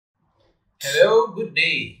Hello, good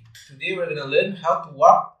day. Today we're going to learn how to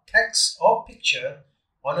warp text or picture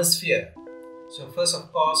on a sphere. So first,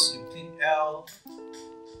 of course, you click L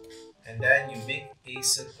and then you make a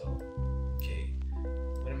circle. Okay, I'm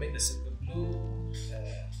going to make the circle blue.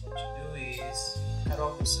 What you do is cut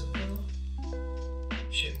off the circle,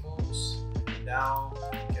 shape moves down,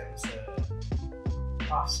 becomes a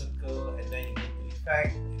half circle, and then you go to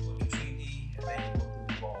effect, you go to 3D, and then you go to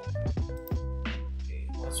revolve.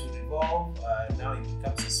 Once you revolve, now it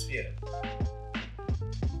becomes a sphere.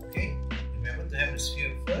 Okay, remember to have the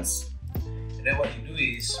sphere first, and then what you do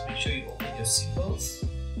is make sure you open your symbols.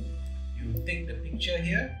 You take the picture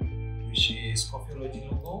here, which is Coffeeology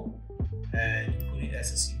logo, and you put it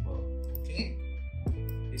as a symbol. Okay,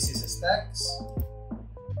 this is a text.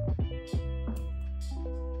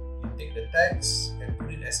 You take the text and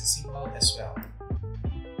put it as a symbol as well.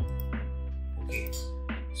 Okay,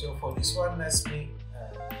 so for this one, let's make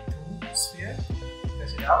sphere.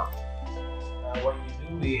 Test it out. What you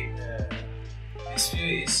do with this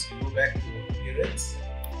sphere is you go back to appearance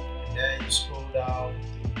and then you scroll down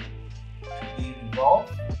to the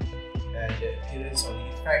revolve and the appearance or the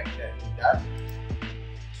effect that you've done.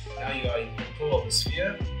 Now you are in control of the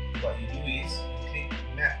sphere. What you do is you click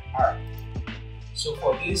map art. So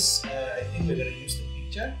for this, I think we're going to use the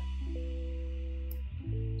picture.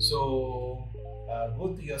 So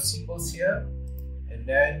go to your symbols here, and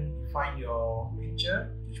then you find your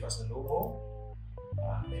picture, which was the logo,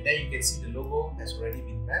 and then you can see the logo has already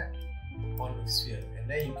been mapped on the sphere, and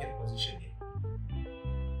then you can position it.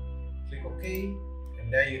 Click OK, and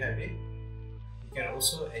there you have it. You can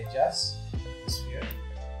also adjust the sphere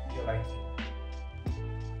to your liking.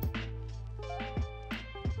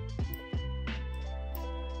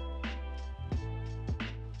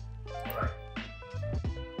 Alright.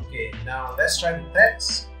 Okay, now let's try the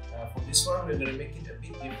text. For this one, we're going to make it a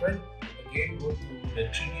bit different. Again, go to the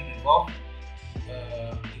 3D revolve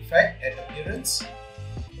effect at appearance,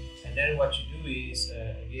 and then what you do is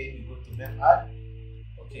again you go to map art.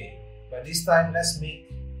 Okay, but this time let's make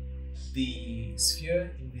the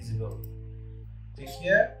sphere invisible. Click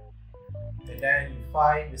here, and then you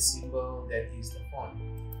find the symbol that is the font,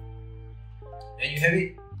 and you have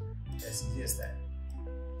it. As easy as that.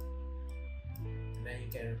 And then you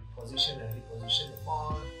can position and reposition the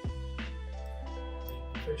font,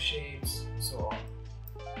 different shapes, and so on.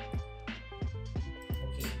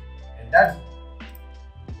 Okay, and done.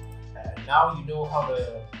 Now you know how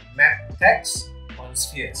to map text on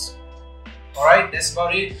spheres. Alright, that's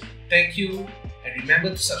about it. Thank you, and remember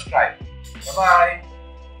to subscribe. Bye bye.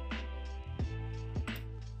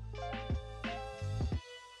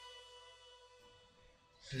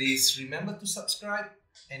 Please remember to subscribe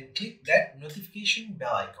and click that notification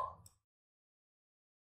bell icon.